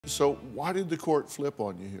So why did the court flip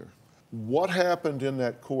on you here? What happened in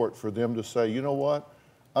that court for them to say, you know what,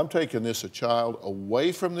 I'm taking this child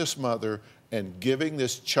away from this mother and giving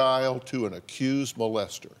this child to an accused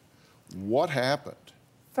molester? What happened?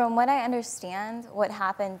 From what I understand, what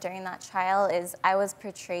happened during that trial is I was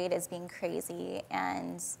portrayed as being crazy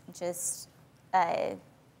and just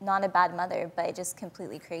not a bad mother, but just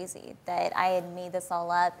completely crazy. That I had made this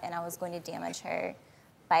all up and I was going to damage her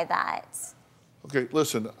by that. Okay,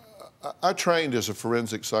 listen, I trained as a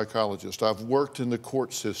forensic psychologist. I've worked in the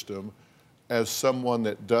court system as someone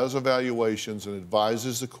that does evaluations and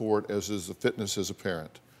advises the court as is the fitness as a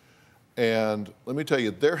parent. And let me tell you,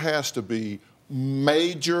 there has to be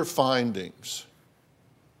major findings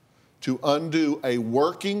to undo a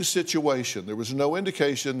working situation. There was no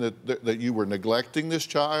indication that you were neglecting this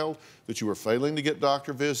child, that you were failing to get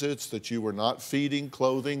doctor visits, that you were not feeding,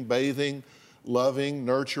 clothing, bathing, loving,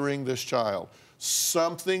 nurturing this child.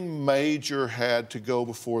 Something major had to go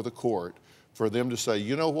before the court for them to say,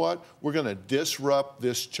 you know what, we're going to disrupt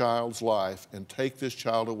this child's life and take this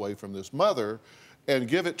child away from this mother and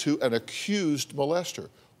give it to an accused molester.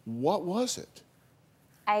 What was it?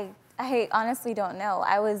 I honestly don't know.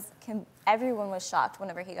 Everyone was shocked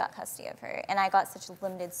whenever he got custody of her, and I got such a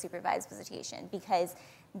limited supervised visitation because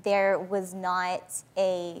there was not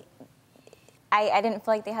I didn't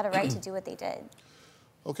feel like they had a right to do what they did.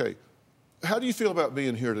 Okay. How do you feel about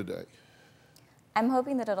being here today? I'm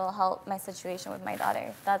hoping that it'll help my situation with my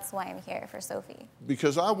daughter. That's why I'm here, for Sophie.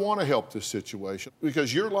 Because I want to help this situation.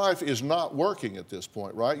 Because your life is not working at this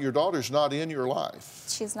point, right? Your daughter's not in your life.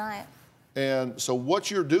 She's not. And so what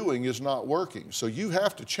you're doing is not working. So you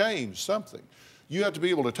have to change something. You have to be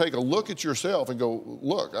able to take a look at yourself and go,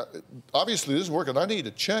 look, obviously this isn't working. I need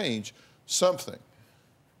to change something.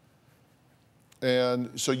 And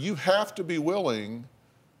so you have to be willing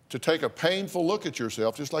to take a painful look at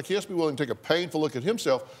yourself, just like he has to be willing to take a painful look at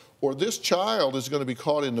himself, or this child is going to be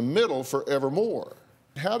caught in the middle forevermore.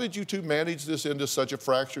 How did you two manage this into such a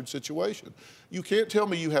fractured situation? You can't tell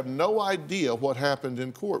me you have no idea what happened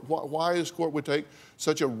in court. Why is court would take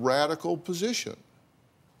such a radical position?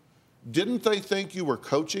 Didn't they think you were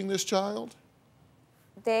coaching this child?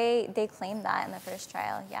 They claimed that in the first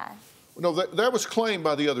trial, yeah. No, that was claimed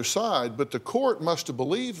by the other side, but the court must have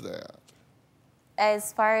believed that.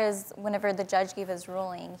 As far as whenever the judge gave his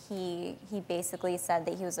ruling, he basically said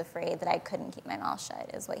that he was afraid that I couldn't keep my mouth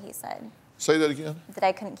shut, is what he said. Say that again? That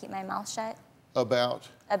I couldn't keep my mouth shut. About?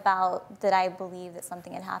 About that I believed that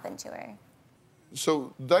something had happened to her.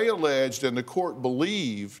 So they alleged, and the court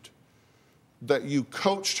believed, that you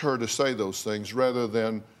coached her to say those things rather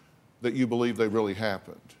than that you believe they really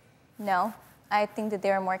happened. No. I think that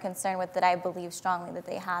they were more concerned with that I believed strongly that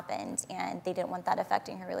they happened, and they didn't want that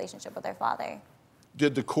affecting her relationship with her father.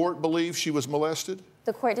 Did the court believe she was molested?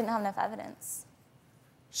 The court didn't have enough evidence.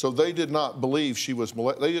 So they did not believe she was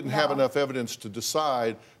molested? They didn't have enough evidence to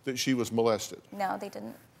decide that she was molested? No, they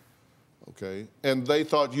didn't. Okay. And they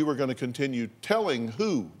thought you were going to continue telling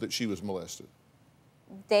who that she was molested?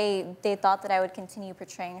 They thought that I would continue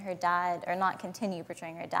portraying her dad, or not continue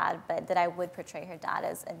portraying her dad, but that I would portray her dad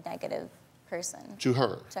as a negative person. To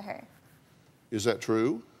her? To her. Is that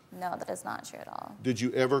true? No, that is not true at all. Did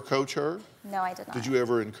you ever coach her? No, I did not. Did you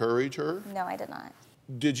ever encourage her? No, I did not.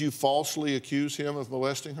 Did you falsely accuse him of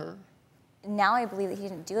molesting her? Now I believe that he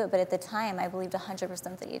didn't do it, but at the time I believed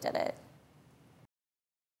 100% that he did it.